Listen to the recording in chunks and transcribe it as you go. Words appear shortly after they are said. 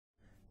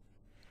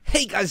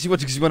Hey guys, you're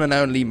watching one and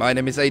only. My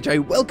name is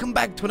AJ. Welcome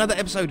back to another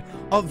episode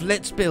of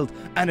Let's Build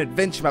an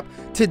Adventure Map.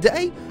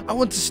 Today, I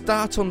want to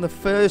start on the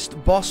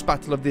first boss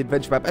battle of the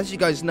adventure map. As you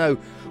guys know,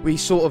 we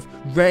sort of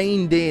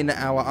reined in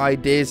our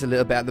ideas a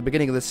little bit. At the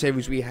beginning of the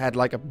series, we had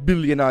like a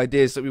billion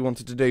ideas that we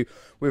wanted to do.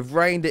 We've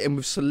reined it and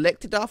we've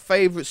selected our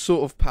favourite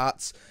sort of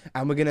parts,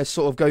 and we're going to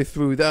sort of go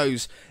through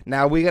those.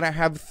 Now, we're going to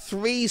have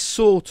three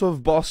sort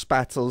of boss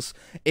battles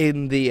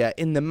in the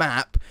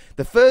map.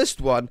 The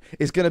first one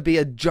is going to be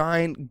a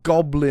giant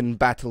goblin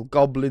battle,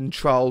 goblin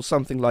troll,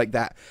 something like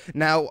that.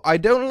 Now, I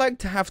don't like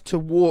to have to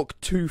walk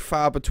too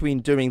far between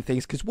doing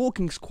things, because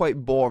walking's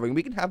quite boring.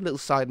 We can have little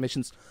side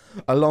missions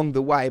along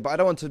the way, but I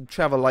don't want to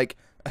travel like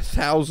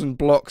 1,000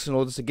 blocks in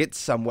order to get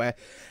somewhere.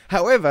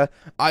 However,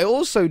 I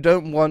also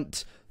don't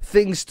want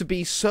things to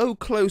be so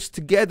close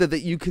together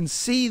that you can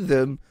see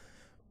them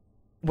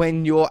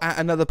when you're at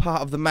another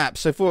part of the map.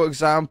 So for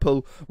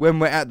example, when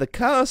we're at the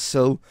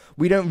castle,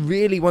 we don't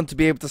really want to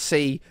be able to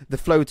see the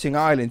floating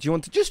island. You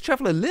want to just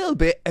travel a little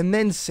bit and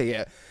then see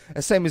it.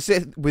 And same as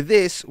with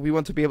this, we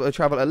want to be able to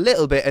travel a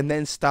little bit and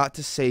then start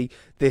to see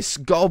this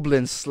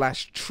goblin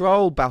slash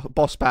troll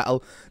boss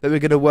battle that we're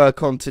going to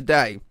work on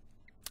today.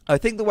 I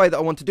think the way that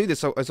I want to do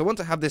this is I want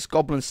to have this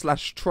goblin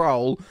slash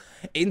troll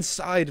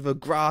inside of a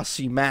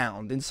grassy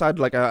mound, inside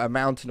like a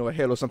mountain or a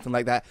hill or something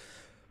like that.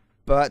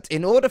 But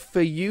in order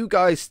for you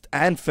guys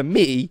and for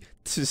me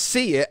to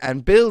see it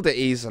and build it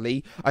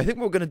easily, I think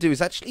what we're going to do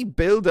is actually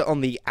build it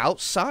on the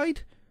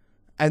outside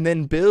and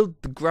then build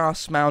the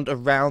grass mound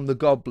around the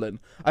goblin.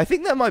 I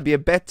think that might be a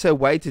better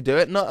way to do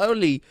it. Not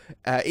only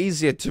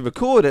easier to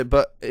record it,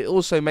 but it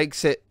also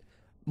makes it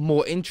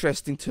more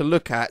interesting to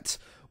look at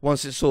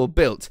once it's all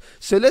built.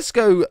 So let's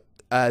go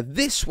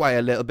this way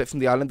a little bit from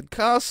the island. The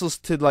castle's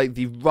to like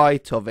the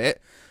right of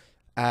it,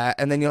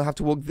 and then you'll have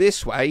to walk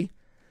this way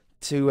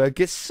to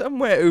get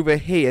somewhere over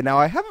here. Now,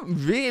 I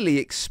haven't really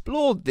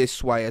explored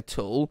this way at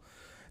all.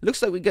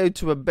 Looks like we go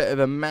to a bit of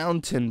a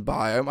mountain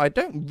biome. I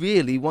don't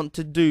really want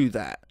to do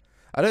that.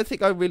 I don't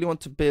think I really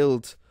want to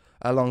build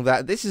along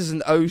that. This is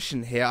an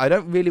ocean here. I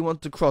don't really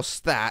want to cross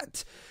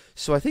that.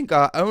 So I think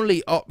our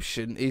only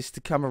option is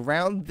to come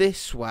around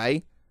this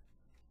way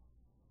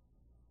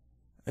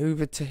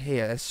over to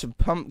here. There's some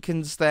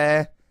pumpkins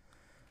there.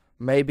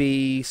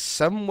 Maybe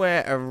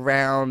somewhere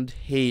around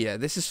here.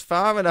 This is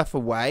far enough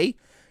away.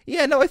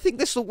 Yeah, no, I think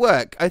this will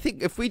work. I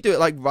think if we do it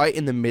like right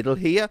in the middle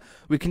here,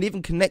 we can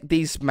even connect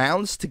these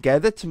mounds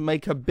together to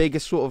make a bigger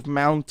sort of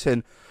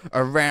mountain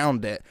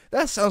around it.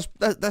 That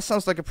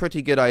sounds like a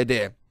pretty good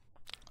idea.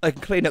 I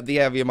can clean up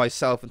the area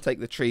myself and take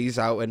the trees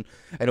out and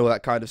all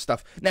that kind of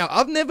stuff. Now,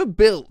 I've never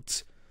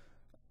built,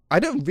 I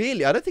don't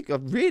think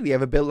I've really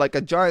ever built like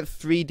a giant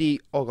 3D,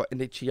 oh, I got an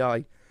itchy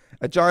eye,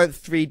 a giant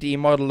 3D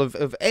model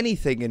of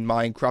anything in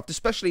Minecraft,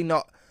 especially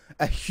not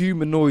a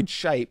humanoid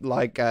shape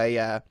like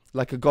a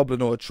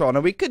goblin or a troll.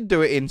 And we could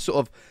do it in sort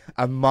of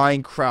a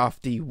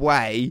Minecrafty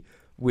way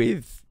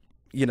with,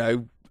 you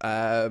know,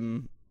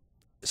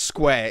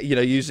 square, you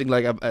know, using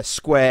like a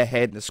square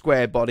head and a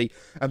square body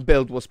and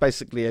build what's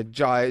basically a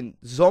giant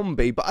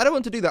zombie. But I don't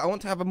want to do that. I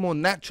want to have a more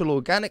natural,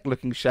 organic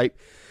looking shape.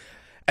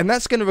 And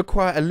that's going to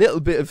require a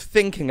little bit of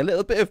thinking, a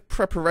little bit of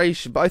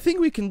preparation. But I think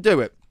we can do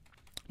it.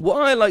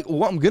 What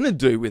I'm going to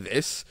do with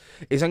this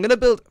is I'm going to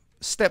build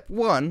step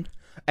one,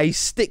 a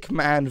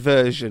stickman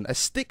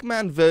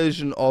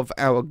version of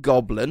our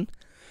goblin.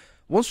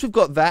 Once we've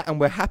got that and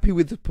we're happy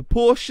with the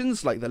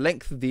proportions, like the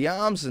length of the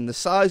arms and the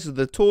size of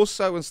the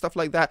torso and stuff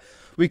like that,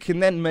 we can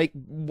then make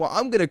what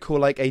I'm going to call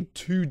like a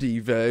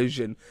 2D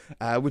version,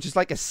 which is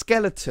like a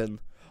skeleton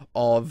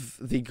of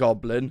the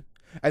goblin.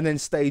 And then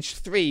stage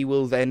 3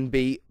 will then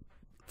be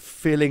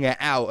filling it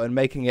out and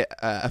making it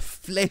a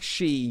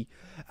fleshy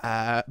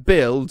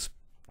build.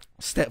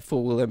 Step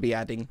 4 will then be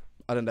adding,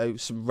 I don't know,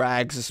 some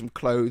rags or some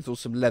clothes or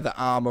some leather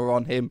armor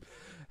on him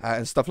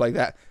and stuff like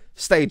that.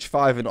 Stage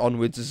 5 and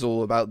onwards is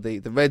all about the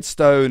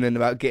redstone and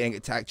about getting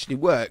it to actually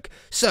work.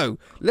 So,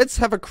 let's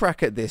have a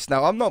crack at this.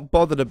 Now, I'm not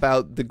bothered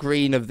about the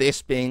green of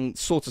this being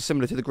sort of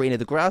similar to the green of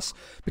the grass,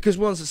 because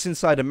once it's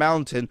inside a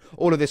mountain,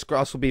 all of this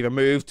grass will be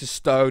removed to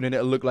stone and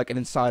it'll look like an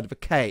inside of a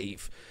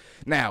cave.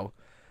 Now,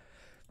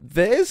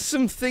 there's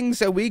some things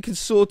that we can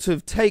sort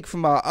of take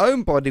from our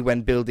own body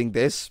when building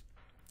this.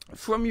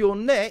 From your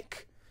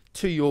neck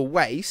to your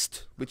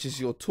waist, which is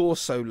your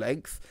torso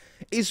length,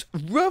 is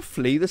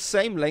roughly the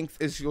same length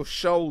as your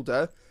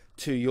shoulder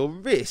to your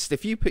wrist.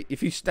 If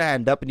you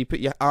stand up and you put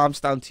your arms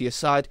down to your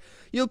side,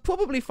 you'll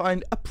probably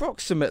find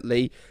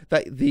approximately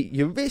that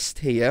your wrist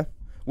here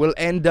will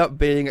end up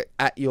being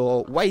at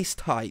your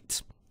waist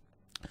height.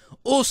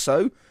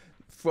 Also,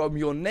 from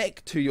your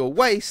neck to your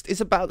waist is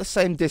about the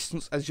same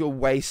distance as your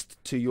waist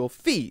to your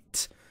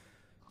feet.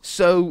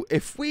 So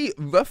if we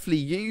roughly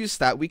use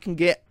that, we can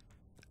get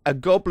a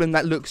goblin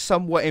that looks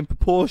somewhat in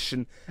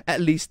proportion,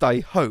 at least I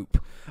hope.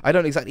 I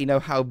don't exactly know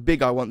how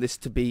big I want this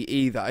to be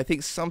either. I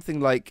think something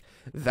like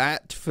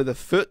that for the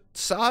foot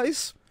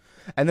size.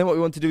 And then what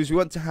we want to do is we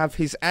want to have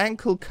his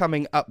ankle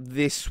coming up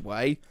this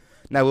way.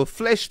 Now we'll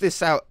flesh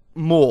this out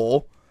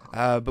more,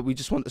 but we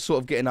just want to sort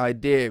of get an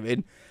idea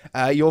in.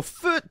 Your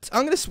foot,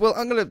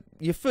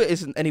 your foot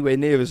isn't anywhere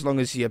near as long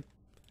as your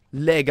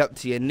leg up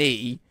to your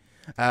knee.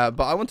 But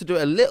I want to do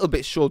it a little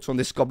bit shorter on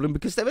this goblin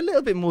because they're a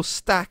little bit more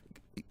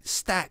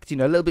stacked, you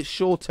know, a little bit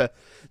shorter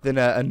than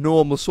a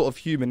normal sort of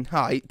human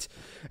height.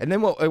 And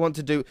then what I want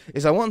to do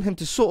is I want him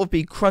to sort of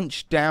be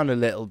crunched down a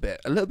little bit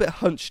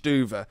hunched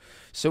over.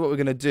 So what we're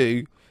going to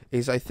do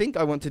is I think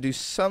I want to do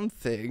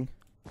something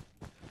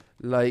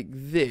like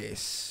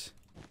this.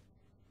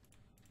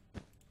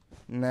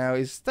 Now,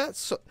 is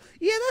that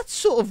yeah, that's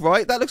sort of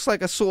right. That looks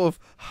like a sort of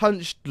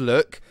hunched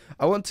look.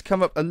 I want to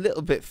come up a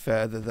little bit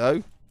further,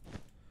 though.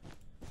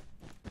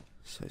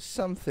 So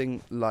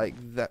something like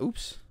that.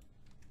 Oops.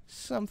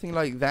 Something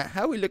like that.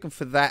 How are we looking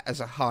for that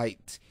as a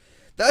height?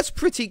 That's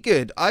pretty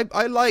good. I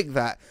like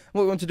that.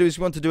 What we want to do is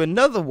we want to do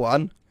another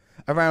one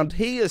around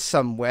here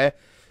somewhere,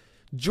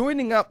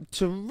 joining up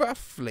to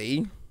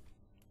roughly,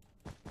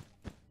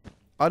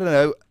 I don't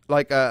know,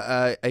 like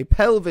a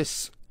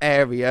pelvis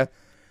area.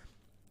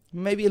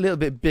 Maybe a little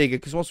bit bigger,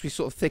 because once we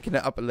sort of thicken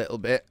it up a little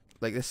bit,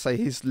 like let's say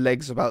his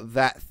leg's about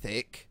that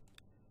thick.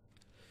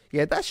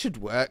 Yeah, that should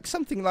work.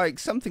 Something like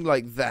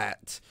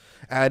that.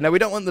 Now, we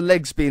don't want the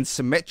legs being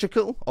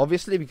symmetrical,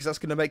 obviously, because that's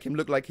going to make him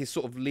look like he's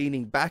sort of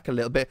leaning back a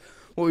little bit.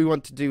 What we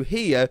want to do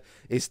here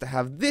is to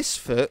have this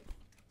foot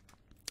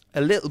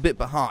a little bit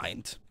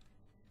behind.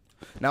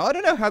 Now, I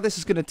don't know how this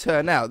is going to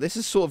turn out. This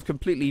is sort of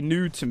completely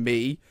new to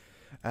me,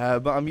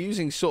 but I'm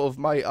using sort of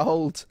my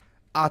old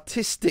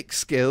artistic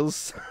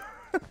skills,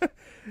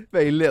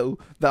 very little,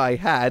 that I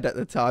had at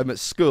the time at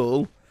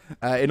school,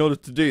 in order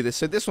to do this.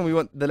 So this one we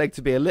want the leg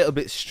to be a little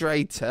bit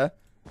straighter.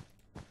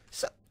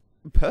 So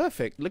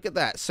perfect, look at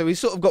that. So he's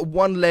sort of got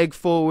one leg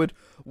forward,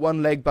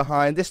 one leg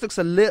behind. This looks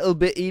a little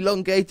bit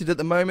elongated at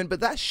the moment, but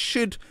that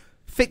should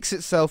fix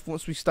itself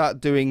once we start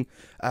doing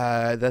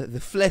the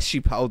fleshy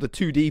part, or the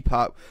 2D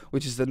part,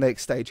 which is the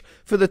next stage.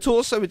 For the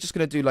torso, we're just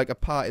going to do like a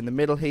part in the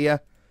middle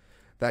here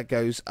that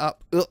goes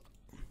up,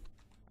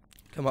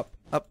 come up,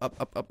 up.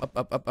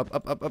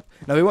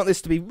 Now we want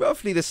this to be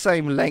roughly the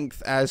same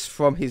length as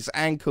from his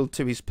ankle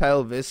to his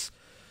pelvis.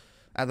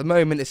 At the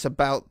moment it's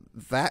about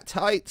that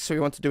height, so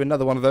we want to do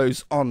another one of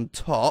those on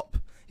top.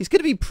 He's going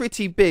to be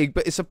pretty big,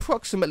 but it's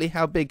approximately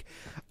how big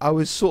I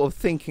was sort of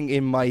thinking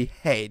in my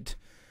head.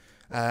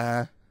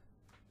 A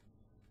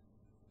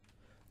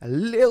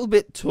little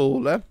bit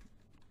taller.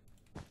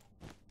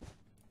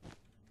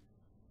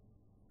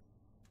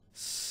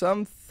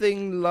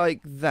 Something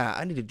like that.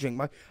 I need to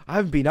drink I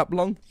haven't been up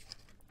long.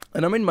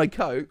 And I'm in my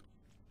coat.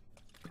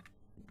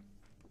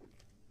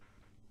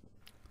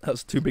 That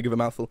was too big of a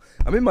mouthful.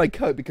 I'm in my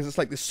coat because it's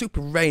like this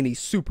super rainy,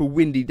 super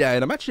windy day.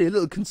 And I'm actually a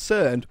little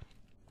concerned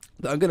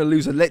that I'm going to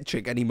lose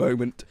electric any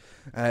moment.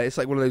 It's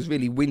like one of those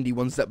really windy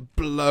ones that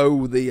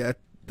blow the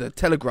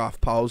telegraph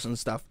poles and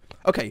stuff.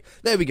 Okay,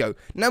 there we go.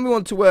 Now we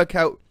want to work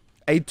out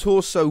a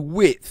torso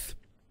width.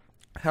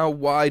 How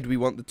wide we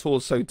want the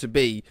torso to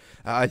be.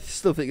 I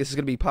still think this is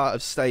going to be part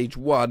of stage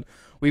 1.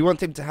 We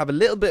want him to have a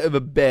little bit of a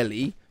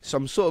belly, so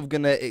I'm sort of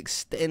going to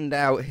extend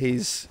out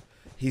his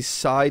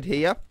side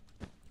here,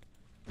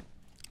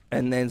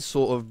 and then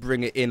sort of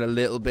bring it in a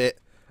little bit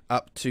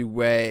up to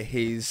where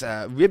his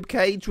rib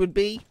cage would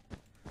be.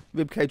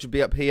 Rib cage would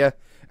be up here,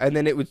 and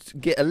then it would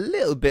get a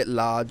little bit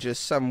larger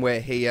somewhere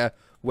here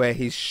where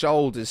his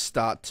shoulders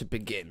start to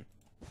begin.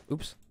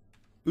 Oops.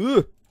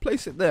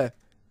 Place it there.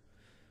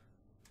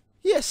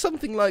 Yeah,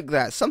 something like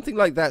that. Something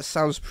like that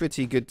sounds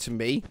pretty good to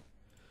me.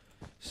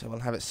 So we'll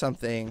have it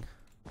something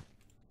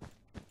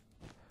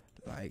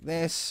like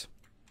this.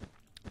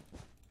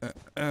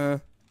 Oops.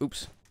 A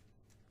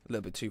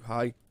little bit too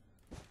high.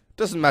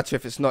 Doesn't matter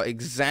if it's not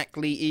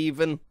exactly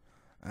even.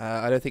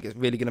 I don't think it's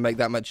really going to make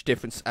that much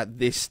difference at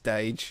this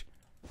stage.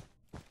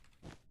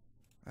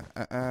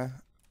 I'm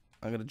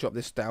going to drop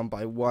this down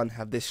by 1.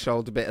 Have this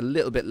shoulder bit a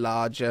little bit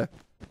larger.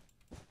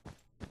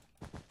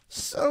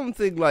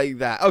 Something like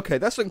that. Okay,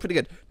 that's looking pretty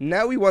good.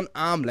 Now we want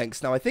arm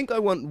lengths. Now I think I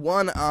want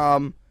one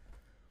arm.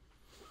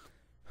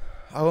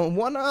 I want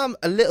one arm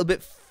a little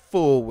bit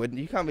forward.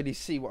 You can't really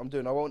see what I'm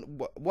doing. I want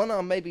one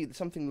arm maybe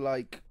something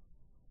like.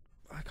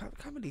 I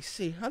can't really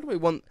see. How do I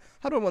want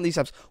these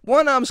arms?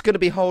 One arm's going to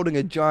be holding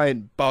a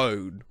giant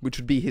bone, which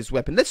would be his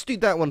weapon. Let's do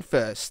that one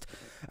first.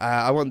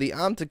 I want the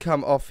arm to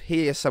come off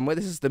here somewhere.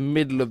 This is the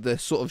middle of the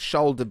sort of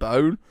shoulder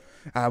bone.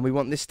 And we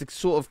want this to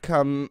sort of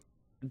come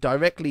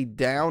directly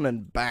down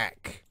and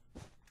back.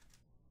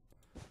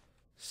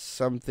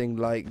 Something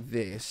like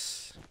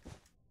this.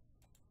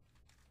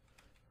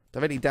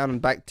 Directly down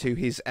and back to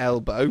his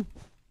elbow.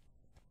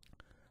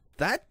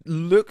 That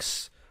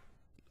looks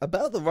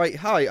about the right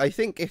height. I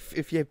think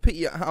if you put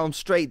your arm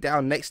straight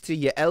down next to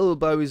your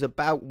elbow is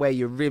about where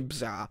your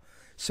ribs are.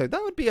 So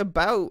that would be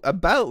about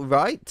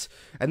right.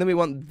 And then we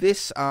want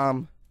this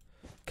arm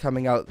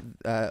coming out,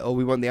 or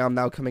we want the arm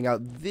now coming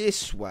out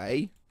this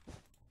way.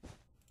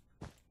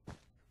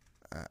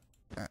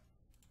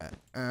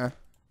 A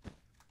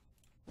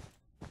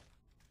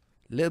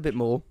little bit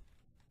more.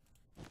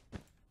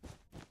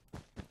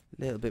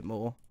 Little bit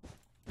more.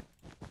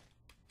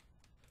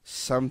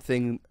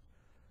 Something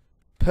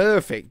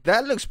Perfect.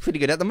 That looks pretty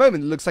good. At the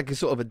moment, it looks like a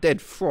sort of a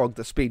dead frog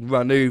that's been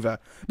run over.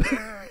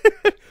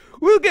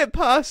 We'll get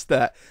past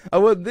that. I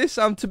want this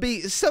arm to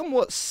be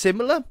somewhat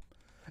similar.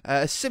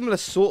 A similar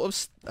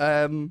sort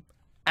of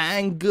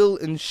angle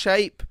and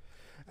shape.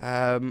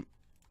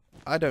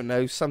 I don't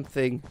know,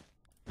 something.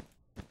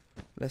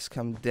 Let's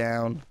come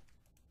down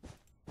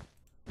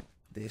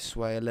this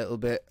way a little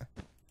bit.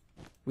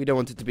 We don't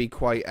want it to be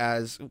quite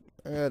as...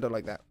 I don't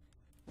like that.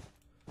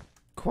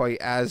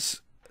 Quite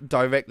as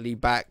directly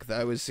back,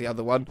 though, as the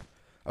other one.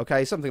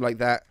 Okay, something like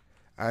that.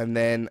 And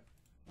then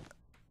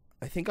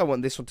I think I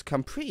want this one to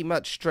come pretty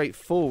much straight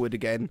forward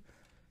again.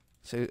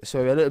 So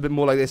a little bit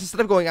more like this.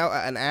 Instead of going out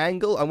at an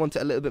angle, I want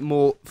it a little bit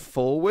more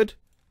forward.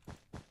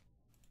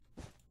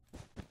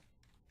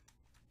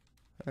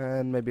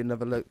 And maybe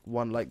another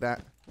one like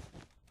that.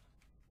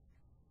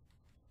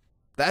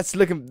 That's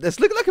looking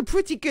like a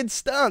pretty good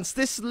stance.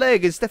 This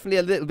leg is definitely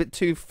a little bit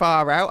too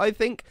far out, I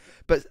think.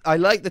 But I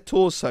like the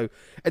torso.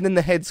 And then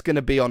the head's going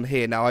to be on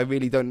here. Now, I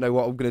really don't know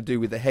what I'm going to do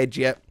with the head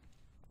yet.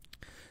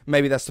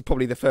 Maybe that's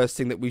probably the first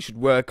thing that we should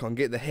work on.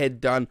 Get the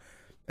head done.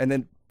 And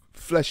then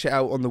flesh it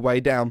out on the way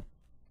down.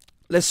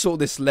 Let's sort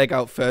this leg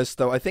out first,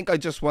 though. I think I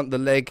just want the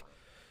leg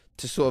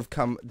to sort of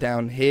come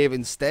down here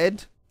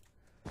instead.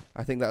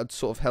 I think that would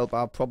sort of help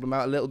our problem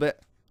out a little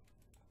bit.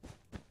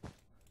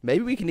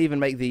 Maybe we can even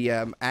make the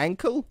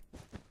ankle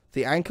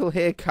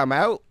here come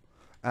out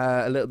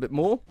a little bit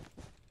more.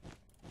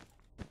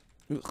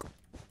 Ugh.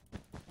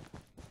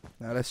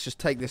 Now let's just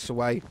take this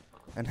away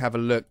and have a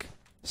look,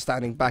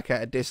 standing back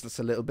at a distance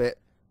a little bit.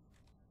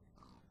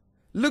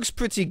 Looks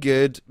pretty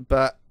good,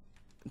 but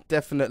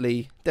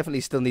definitely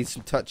still needs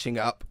some touching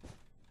up.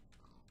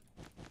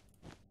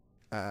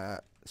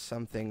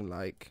 Something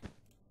like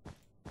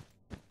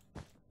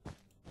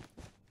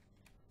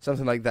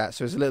that.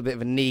 So there's a little bit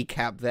of a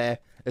kneecap there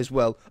as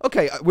well.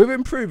 Okay, we're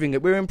improving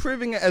it. We're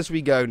improving it as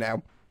we go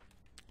now.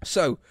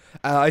 So,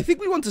 I think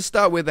we want to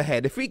start with the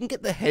head. If we can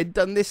get the head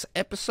done this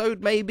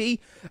episode,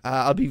 maybe,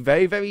 I'll be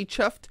very, very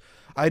chuffed.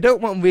 I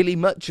don't want really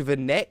much of a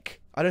neck.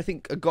 I don't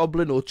think a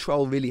goblin or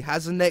troll really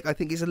has a neck. I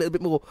think it's a little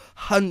bit more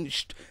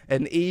hunched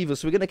and evil.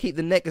 So we're going to keep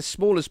the neck as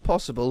small as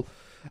possible.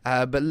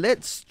 But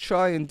let's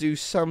try and do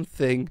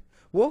something.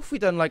 What if we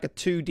done like a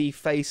 2D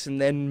face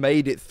and then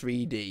made it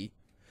 3D?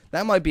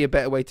 That might be a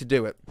better way to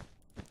do it.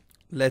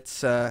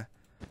 Let's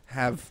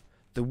have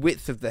the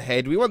width of the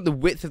head. We want the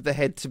width of the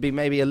head to be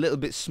maybe a little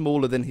bit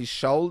smaller than his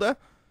shoulder.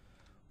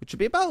 Which would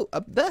be about...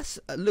 that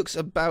looks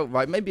about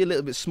right. Maybe a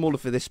little bit smaller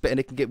for this bit, and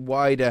it can get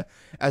wider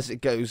as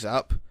it goes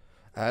up.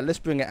 Let's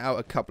bring it out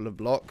a couple of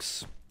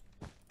blocks.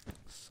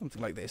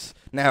 Something like this.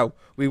 Now,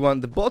 we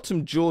want the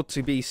bottom jaw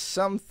to be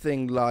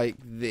something like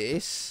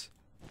this.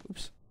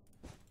 Oops.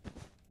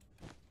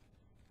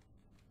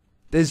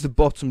 There's the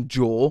bottom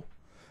jaw.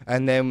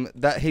 And then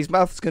his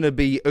mouth's going to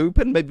be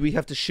open. Maybe we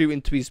have to shoot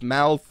into his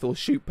mouth or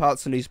shoot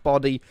parts in his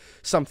body.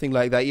 Something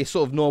like that. Your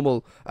sort of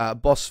normal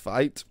boss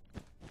fight.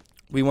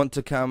 We want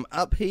to come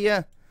up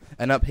here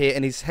and up here.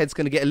 And his head's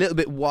going to get a little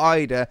bit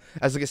wider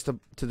as it gets to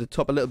the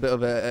top. A little bit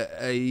of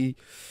a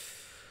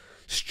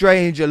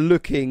stranger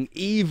looking,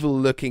 evil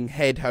looking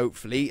head,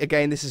 hopefully.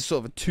 Again, this is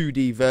sort of a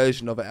 2D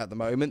version of it at the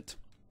moment.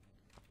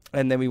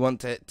 And then we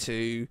want it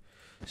to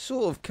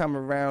sort of come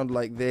around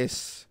like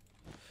this.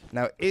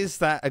 Now, is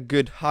that a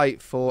good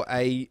height for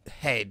a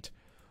head?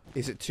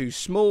 Is it too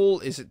small?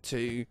 Is it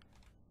too...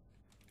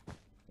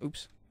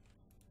 Oops.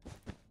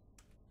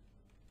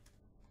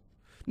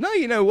 No,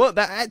 you know what?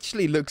 That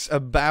actually looks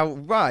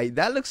about right.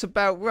 That looks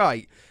about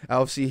right.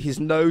 Obviously, his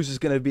nose is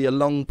going to be a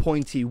long,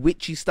 pointy,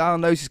 witchy-style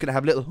nose. He's going to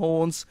have little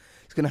horns.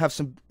 He's going to have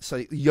some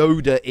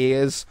Yoda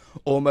ears,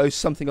 almost,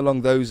 something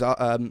along those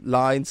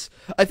lines.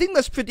 I think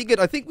that's pretty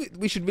good. I think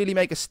we should really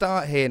make a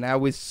start here now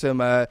with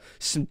some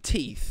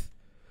teeth.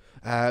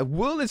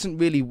 Wool isn't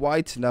really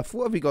white enough.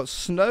 What have we got?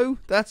 Snow?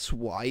 That's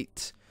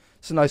white.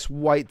 It's a nice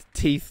white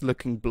teeth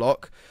looking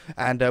block.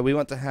 And we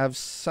want to have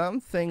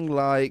something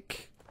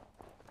like...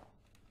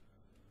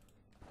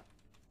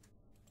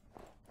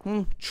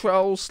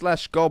 troll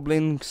 /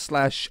 goblin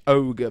 /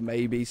 ogre,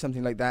 maybe.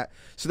 Something like that.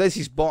 So there's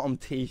his bottom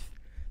teeth.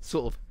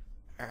 Sort of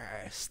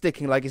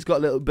sticking like he's got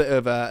a little bit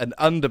of an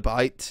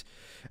underbite.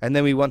 And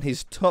then we want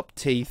his top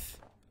teeth.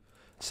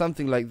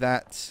 Something like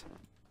that.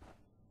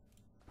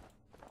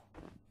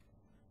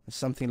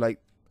 Something like...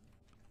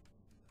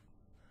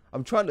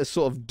 I'm trying to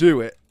sort of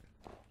do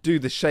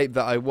the shape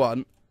that I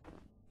want.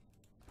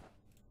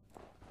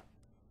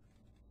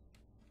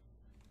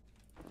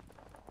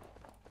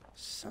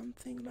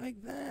 Something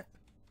like that.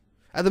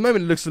 At the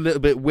moment it looks a little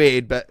bit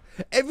weird, but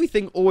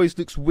everything always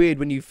looks weird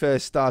when you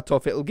first start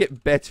off. It'll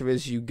get better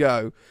as you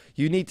go.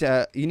 You need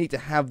to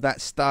have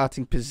that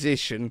starting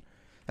position,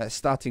 that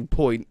starting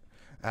point.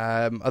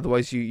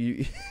 Otherwise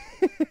you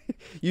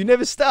you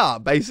never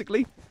start,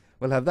 basically.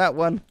 We'll have that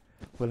one.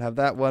 We'll have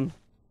that one.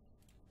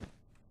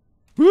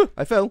 Woo,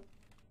 I fell.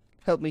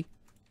 Help me.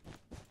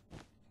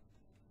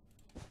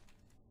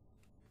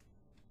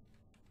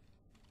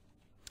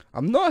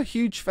 I'm not a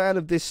huge fan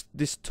of this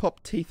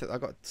top teeth. I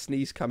got a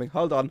sneeze coming.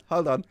 Hold on.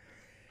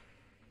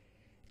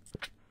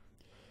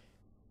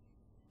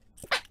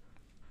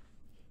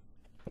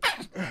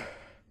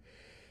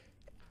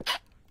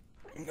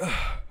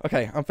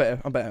 Okay, I'm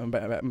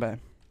better.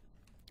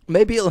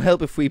 Maybe it'll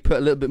help if we put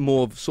a little bit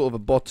more of sort of a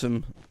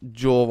bottom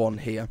jaw on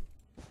here.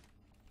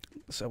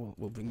 So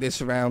we'll bring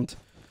this around,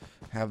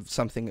 have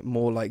something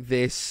more like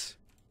this,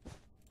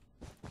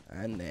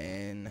 and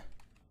then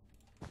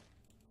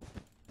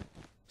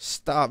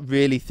start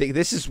really thick.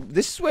 This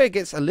is where it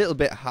gets a little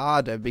bit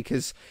harder,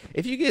 because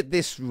if you get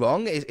this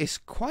wrong, it's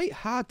quite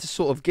hard to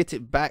sort of get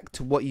it back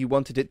to what you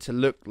wanted it to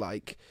look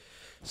like.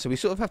 So we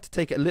sort of have to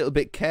take it a little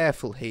bit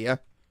careful here.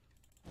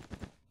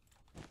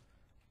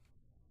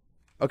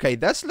 Okay,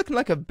 that's looking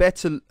like a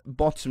better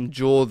bottom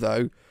jaw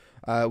though.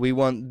 We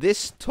want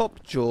this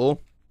top jaw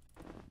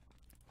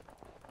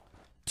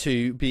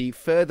to be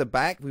further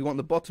back. We want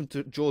the bottom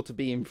jaw to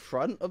be in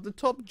front of the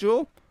top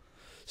jaw.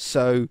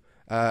 So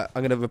I'm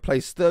going to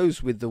replace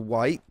those with the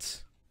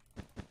white.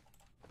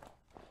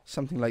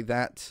 Something like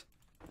that.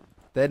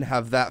 Then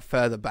have that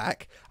further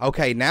back.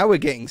 Okay, now we're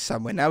getting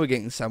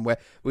somewhere.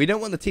 We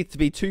don't want the teeth to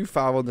be too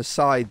far on the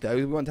side though.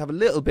 We want to have a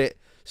little bit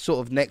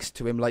sort of next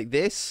to him like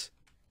this.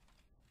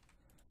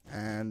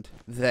 And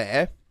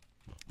there.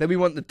 Then we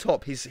want the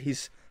top,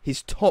 his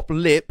top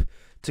lip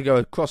to go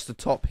across the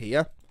top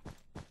here.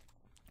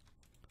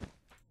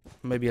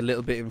 Maybe a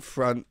little bit in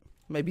front.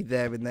 Maybe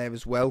there and there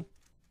as well.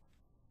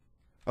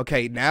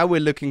 Okay, now we're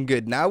looking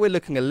good. Now we're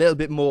looking a little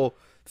bit more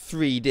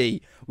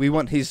 3D. We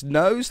want his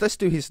nose. Let's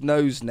do his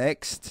nose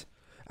next.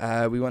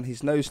 We want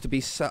his nose to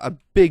be a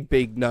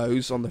big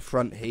nose on the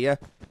front here.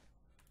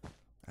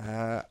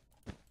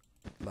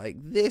 Like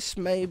this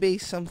maybe.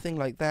 Something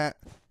like that.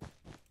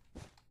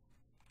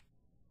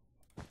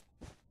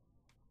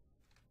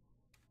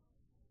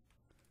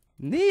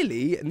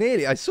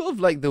 Nearly. I sort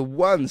of like the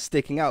one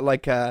sticking out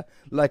like a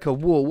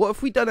wall. What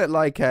if we done it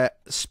like a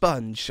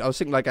sponge? I was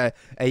thinking like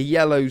a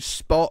yellow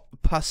spot,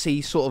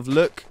 pussy sort of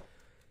look.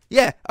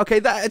 Yeah, okay,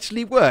 that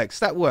actually works.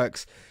 That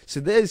works. So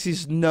there's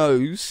his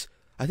nose.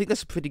 I think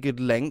that's a pretty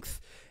good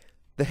length.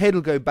 The head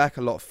will go back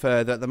a lot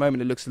further. At the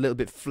moment, it looks a little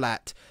bit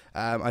flat.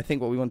 I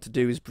think what we want to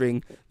do is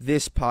bring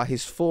this part,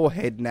 his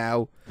forehead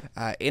now,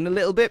 in a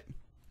little bit.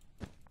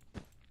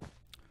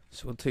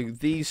 So we'll do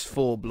these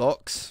 4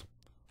 blocks.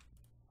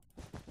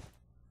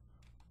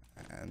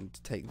 And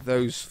take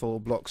those 4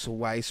 blocks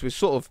away. So we're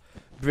sort of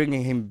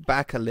bringing him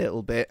back a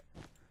little bit,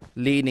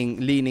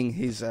 leaning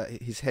his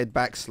head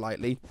back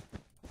slightly.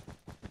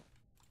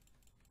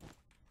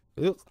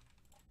 Ugh.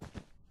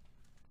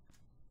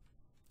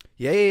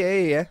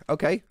 Yeah.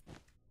 Okay.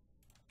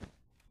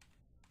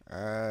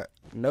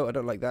 No, I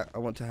don't like that. I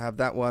want to have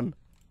that one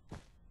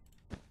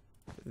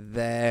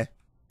there,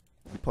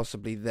 and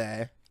possibly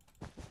there.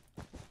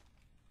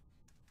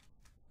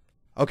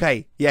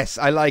 Okay, yes,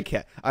 I like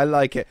it.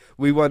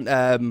 We want,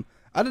 I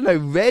don't know,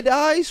 red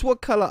eyes?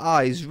 What colour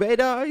eyes? Red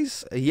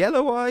eyes?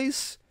 Yellow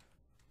eyes?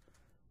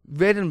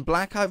 Red and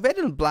black eyes? Red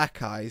and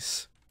black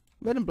eyes.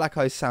 Red and black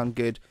eyes sound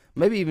good.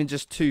 Maybe even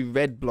just 2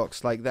 red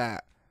blocks like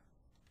that.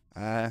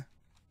 There.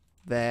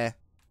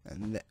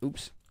 And there.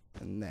 Oops.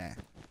 And there.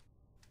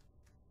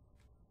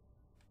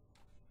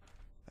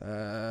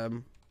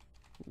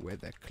 Where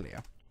they're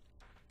clear.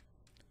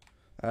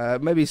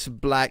 Maybe some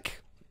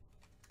black.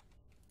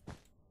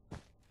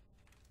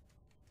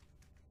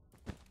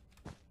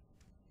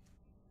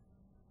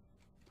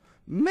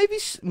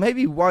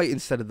 Maybe white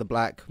instead of the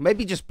black.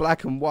 Maybe just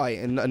black and white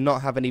and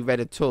not have any red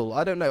at all.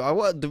 I don't know. I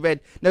want the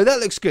red. No, that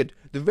looks good.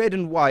 The red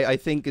and white I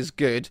think is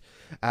good.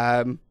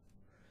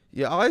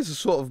 Your eyes are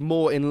sort of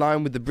more in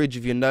line with the bridge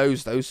of your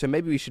nose though, so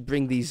maybe we should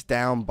bring these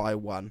down by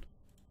 1.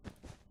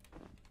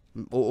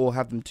 Or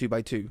have them 2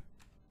 by 2.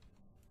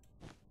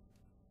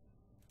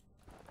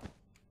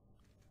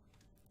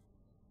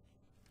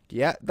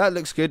 Yeah, that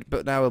looks good,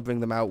 but now we'll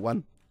bring them out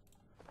 1.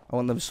 I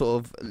want them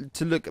sort of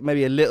to look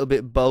maybe a little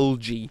bit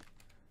bulgy.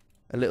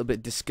 A little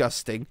bit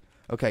disgusting.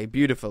 Okay,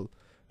 beautiful.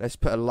 Let's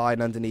put a line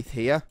underneath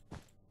here.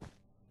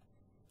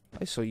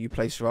 I saw you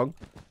place wrong.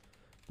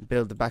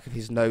 Build the back of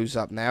his nose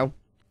up now.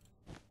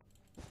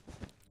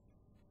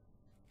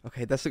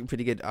 Okay, that's looking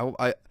pretty good.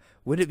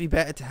 Would it be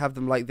better to have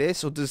them like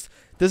this, or does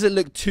it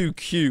look too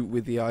cute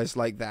with the eyes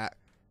like that?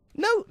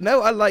 No,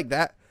 I like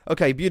that.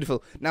 Okay,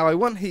 beautiful. Now I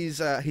want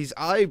his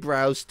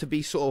eyebrows to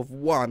be sort of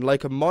one,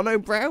 like a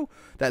monobrow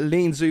that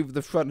leans over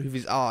the front of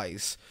his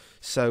eyes.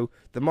 So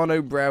the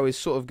monobrow is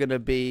sort of going to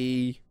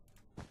be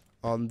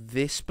on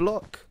this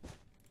block.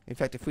 In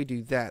fact, if we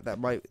do that, that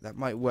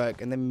might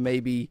work, and then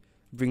maybe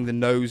bring the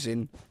nose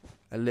in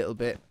a little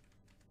bit.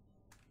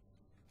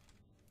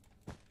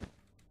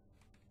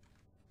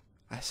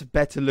 That's a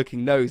better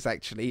looking nose,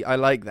 actually. I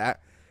like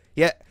that.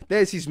 Yeah,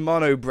 there's his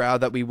monobrow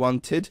that we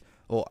wanted.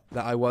 Or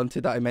that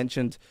I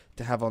mentioned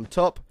to have on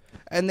top.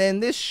 And then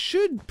this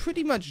should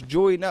pretty much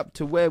join up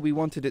to where we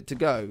wanted it to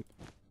go.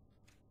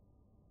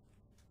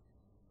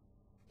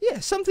 Yeah,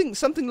 something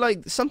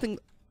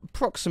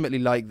approximately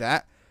like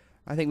that.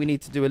 I think we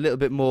need to do a little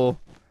bit more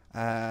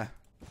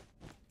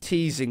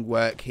teasing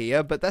work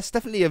here, but that's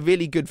definitely a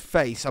really good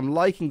face. I'm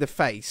liking the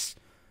face.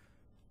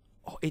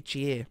 Oh,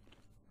 itchy ear.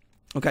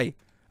 Okay,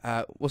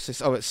 What's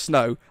this? Oh, it's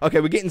snow. Okay,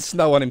 we're getting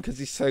snow on him because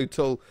he's so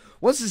tall.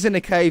 Once it's in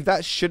a cave,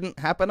 that shouldn't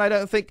happen, I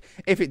don't think.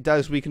 If it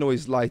does, we can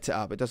always light it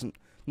up. It doesn't,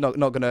 not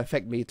going to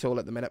affect me at all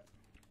at the minute.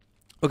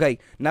 Okay,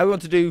 now we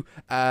want to do,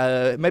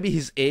 maybe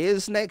his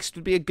ears next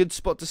would be a good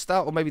spot to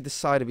start, or maybe the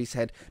side of his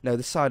head. No,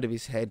 the side of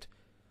his head.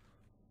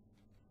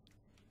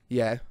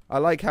 Yeah, I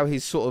like how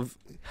he's sort of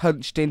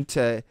hunched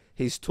into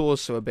his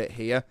torso a bit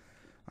here.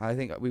 I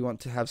think we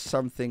want to have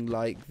something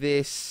like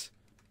this.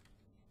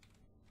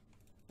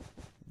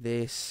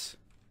 This.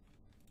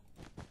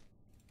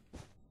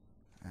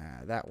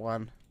 That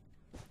one.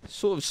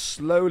 Sort of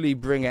slowly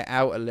bring it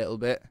out a little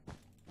bit.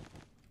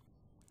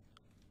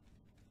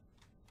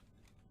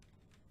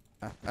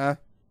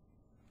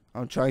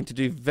 I'm trying to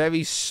do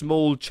very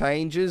small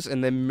changes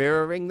and then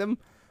mirroring them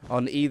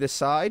on either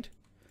side.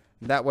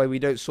 That way we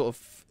don't sort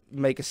of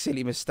make a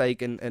silly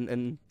mistake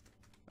and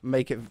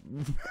make it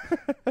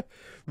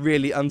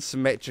really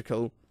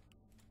unsymmetrical.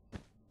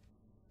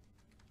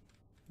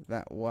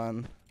 That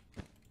one.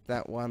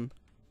 That one.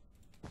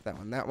 That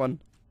one. That one.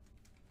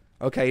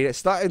 Okay, it's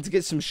starting to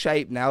get some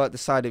shape now at the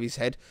side of his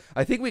head.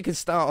 I think we can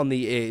start on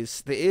the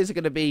ears. The ears are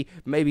going to be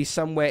maybe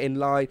somewhere in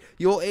line.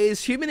 Your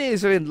ears, human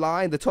ears are in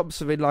line. The tops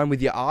are in line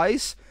with your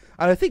eyes.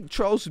 And I think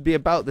trolls would be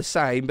about the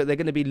same, but they're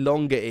going to be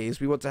longer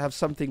ears. We want to have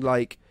something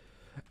like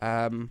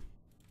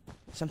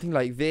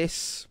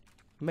this.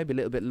 Maybe a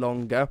little bit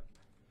longer.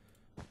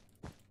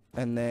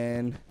 And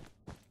then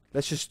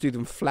let's just do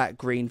them flat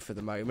green for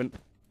the moment.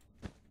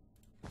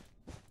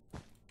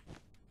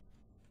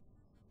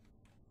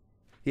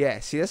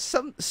 Yeah, see, there's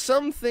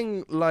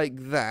something like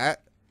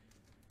that.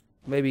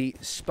 Maybe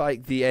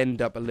spike the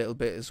end up a little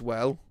bit as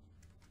well.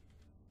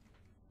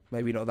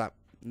 Maybe not that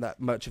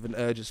much of an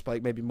urgent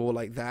spike. Maybe more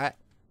like that.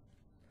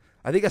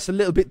 I think that's a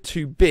little bit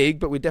too big,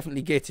 but we're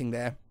definitely getting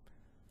there.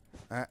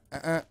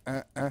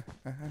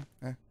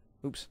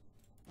 Oops.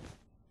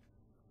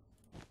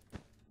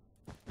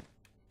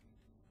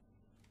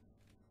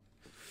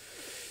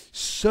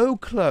 So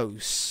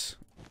close.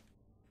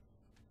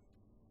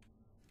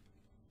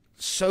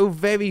 So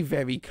very,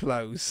 very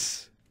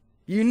close.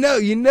 You know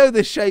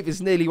the shape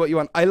is nearly what you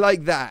want. I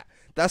like that.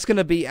 That's going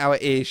to be our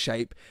ear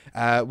shape.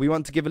 We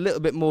want to give a little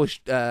bit more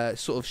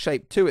sort of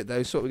shape to it,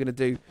 though. So what we're going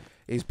to do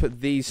is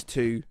put these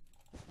two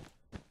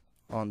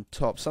on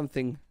top.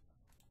 Something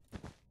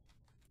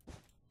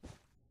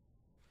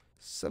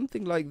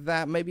like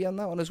that. Maybe on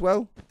that one as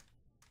well.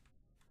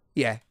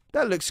 Yeah,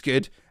 that looks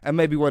good. And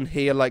maybe one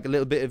here, like a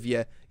little bit of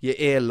your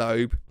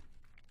earlobe.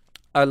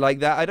 I like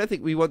that. I don't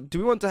think we want... Do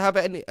we want to have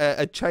any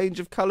a change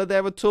of colour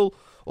there at all?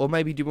 Or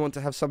maybe do we want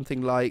to have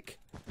something like...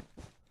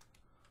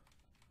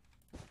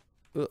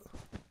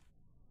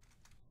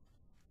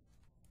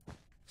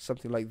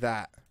 something like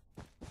that.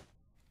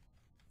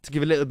 To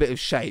give a little bit of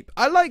shape.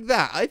 I like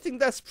that. I think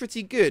that's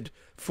pretty good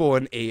for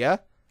an ear.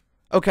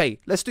 Okay,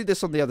 let's do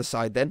this on the other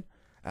side then.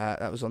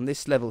 That was on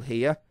this level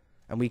here.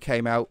 And we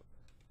came out...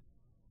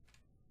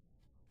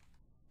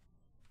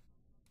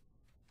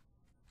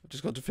 I've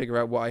just got to figure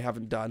out what I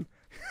haven't done.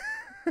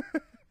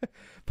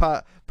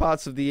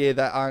 Parts of the ear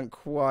that aren't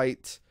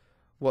quite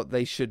what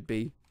they should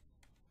be.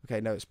 Okay,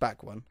 no, it's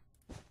back one.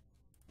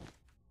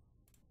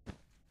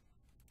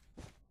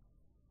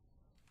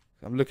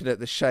 I'm looking at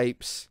the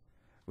shapes.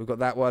 We've got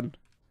that one.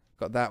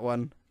 Got that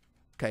one.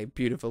 Okay,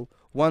 beautiful.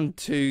 1,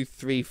 2,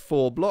 3,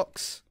 4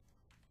 blocks.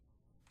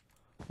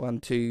 1,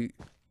 2,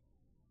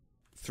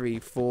 3,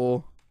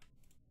 4.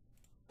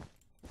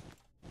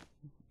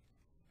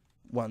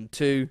 1,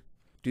 2.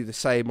 Do the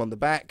same on the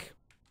back.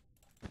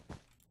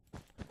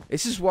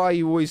 This is why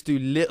you always do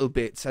little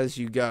bits as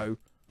you go.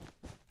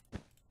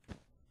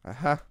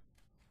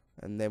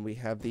 And then we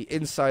have the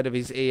inside of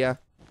his ear.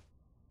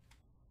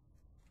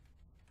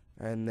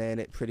 And then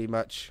it pretty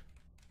much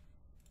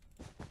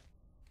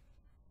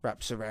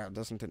wraps around,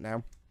 doesn't it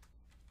now?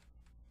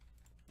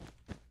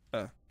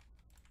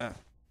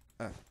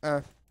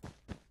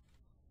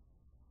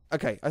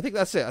 Okay, I think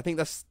that's it. I think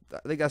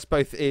that's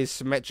both ears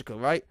symmetrical,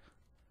 right?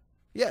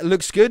 Yeah, it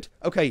looks good.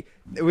 Okay,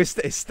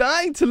 it's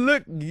starting to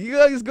look... You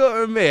guys got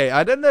to admit,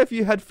 I don't know if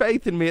you had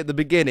faith in me at the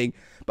beginning,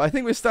 but I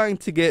think we're starting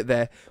to get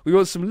there. We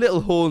want some little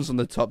horns on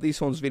the top. These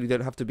horns really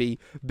don't have to be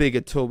big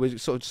at all. We're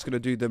sort of just going to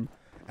do them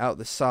out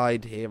the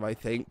side here, I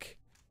think.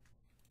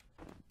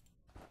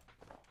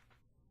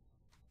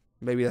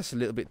 Maybe that's a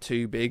little bit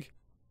too big.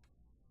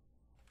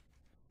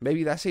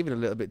 Maybe that's even a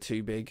little bit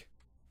too big.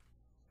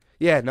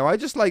 Yeah, no, I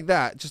just like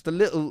that. Just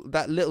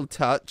that little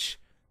touch.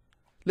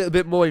 A little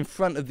bit more in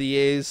front of the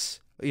ears,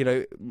 you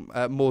know,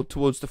 more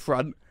towards the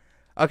front.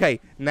 Okay,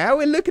 now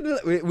we're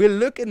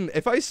looking.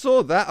 If I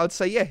saw that, I'd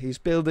say, yeah, he's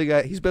building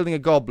a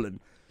goblin.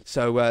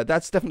 So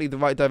that's definitely the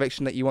right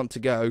direction that you want to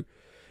go.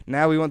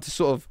 Now we want to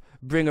sort of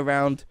bring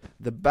around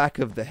the back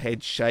of the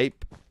head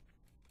shape.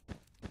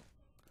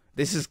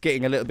 This is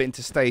getting a little bit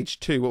into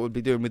stage 2. What we'll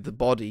be doing with the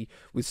body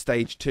with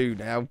stage 2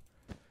 now,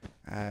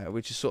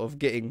 which is sort of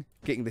getting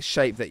the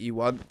shape that you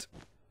want.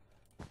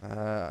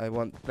 I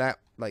want that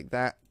like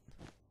that.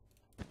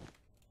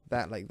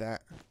 That like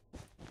that,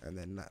 and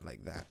then that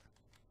like that.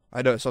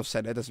 I know it's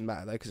offset. It doesn't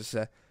matter though, because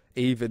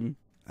even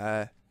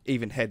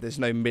head. There's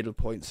no middle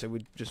point, so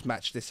we'd just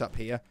match this up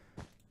here.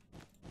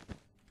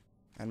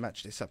 And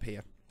match this up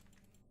here.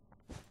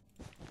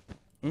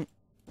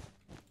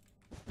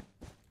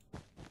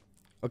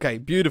 Okay,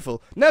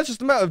 beautiful. Now it's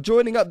just a matter of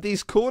joining up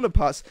these corner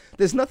parts.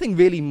 There's nothing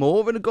really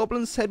more in a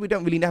goblin's head. We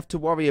don't really have to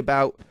worry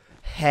about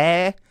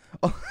hair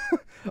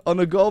on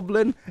a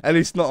goblin. At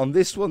least not on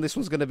this one. This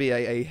one's going to be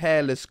a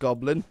hairless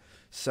goblin.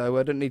 So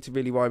I don't need to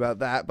really worry about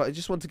that. But I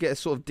just want to get a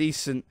sort of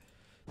decent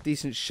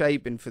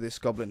shape in for this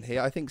goblin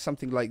here. I think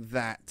something like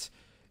that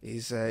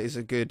is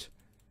a good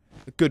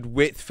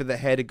width for the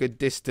head, a good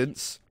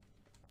distance.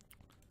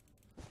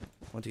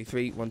 1, 2,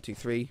 3, 1, 2,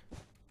 3.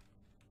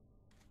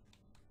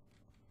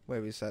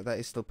 Where is that? That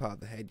is still part of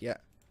the head, yeah.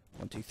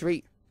 1, 2,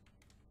 3.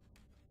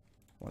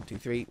 1, 2,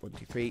 3, 1,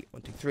 2, 3,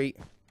 1, 2, 3.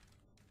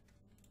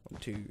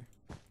 1, 2.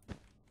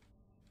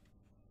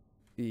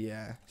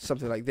 Yeah,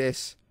 something like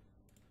this.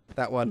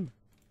 That one.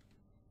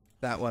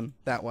 That one.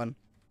 That one.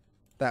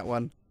 That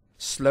one.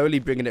 Slowly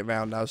bringing it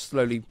round now.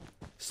 Slowly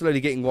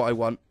getting what I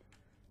want.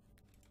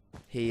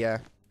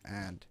 Here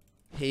and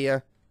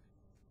here.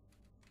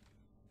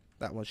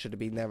 That one should have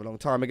been there a long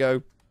time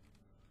ago.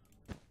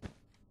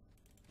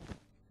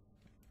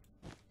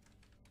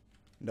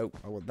 Nope,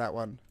 I want that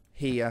one.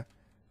 Here.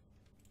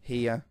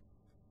 Here.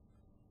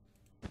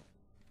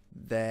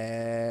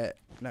 There.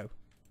 No.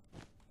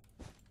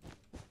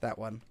 That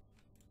one.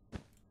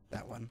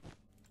 That one.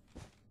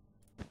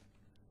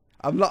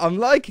 I'm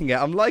liking it.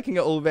 I'm liking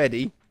it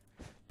already.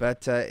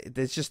 But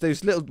there's just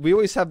those little... We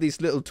always have these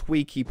little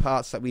tweaky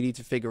parts that we need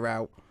to figure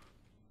out.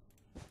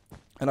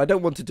 And I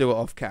don't want to do it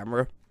off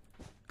camera.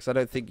 Because I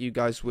don't think you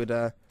guys would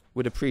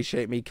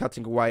appreciate me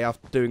cutting away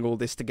after doing all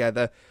this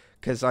together.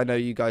 Because I know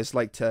you guys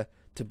like to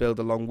build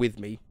along with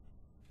me.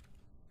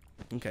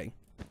 Okay.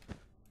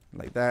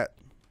 Like that.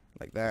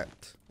 Like that.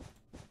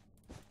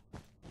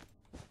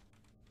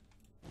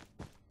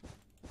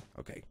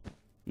 Okay.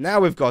 Now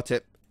we've got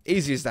it.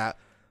 Easy as that.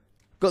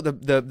 Got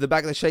the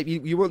back of the shape.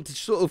 You want to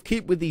sort of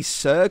keep with these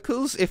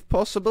circles if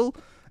possible.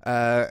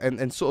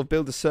 And sort of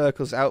build the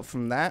circles out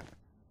from that.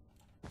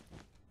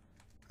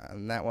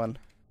 And that one.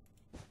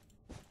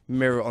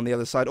 Mirror on the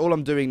other side. All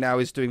I'm doing now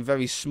is doing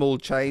very small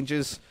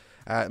changes.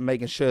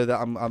 Making sure that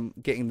I'm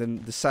getting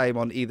them the same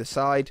on either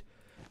side.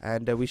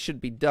 And we should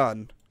be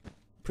done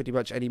pretty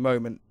much any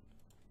moment.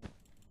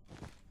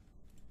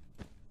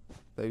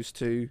 Those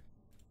two.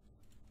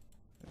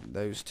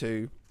 Those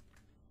two.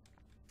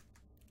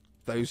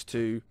 Those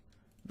two.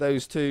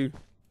 Those two.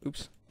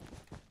 Oops.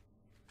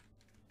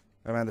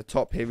 Around the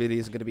top here really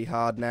isn't going to be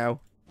hard now.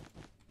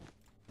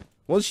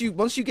 Once you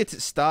get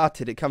it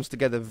started, it comes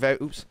together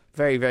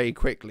very, very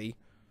quickly.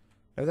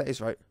 Oh, that is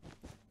right.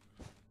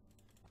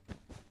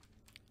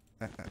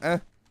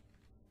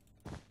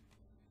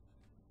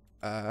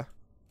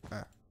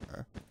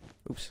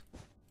 Oops.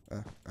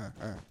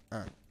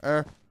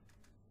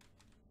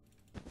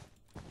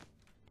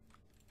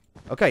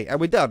 Okay, and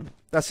we're done.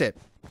 That's it.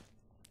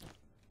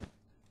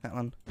 That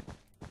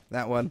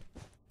one,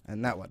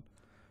 and that one.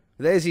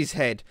 There's his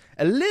head.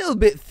 A little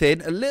bit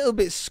thin, a little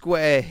bit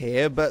square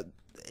here, but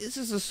this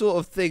is the sort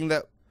of thing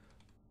that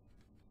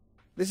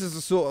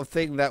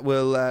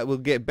will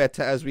get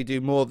better as we do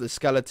more of the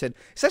skeleton.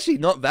 It's actually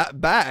not that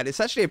bad. It's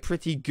actually a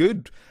pretty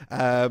good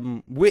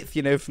width,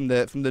 you know, from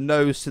the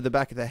nose to the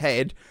back of the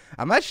head.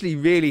 I'm actually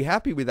really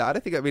happy with that. I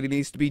don't think that really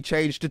needs to be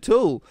changed at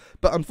all.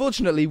 But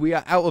unfortunately, we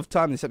are out of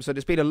time this episode.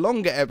 It's been a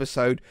longer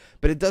episode,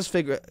 but it does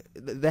figure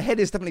the head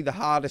is definitely the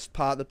hardest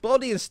part. The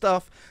body and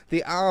stuff,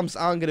 the arms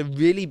aren't going to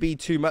really be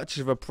too much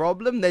of a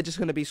problem. They're just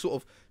going to be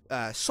sort of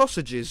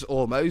sausages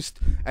almost,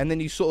 and then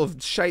you sort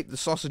of shape the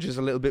sausages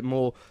a little bit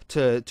more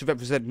to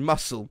represent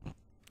muscle.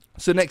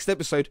 So next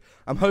episode,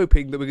 I'm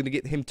hoping that we're going to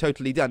get him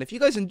totally done. If you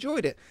guys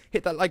enjoyed it,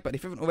 hit that like button.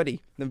 If you haven't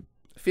already, then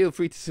feel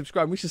free to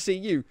subscribe. We shall see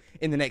you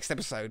in the next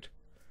episode.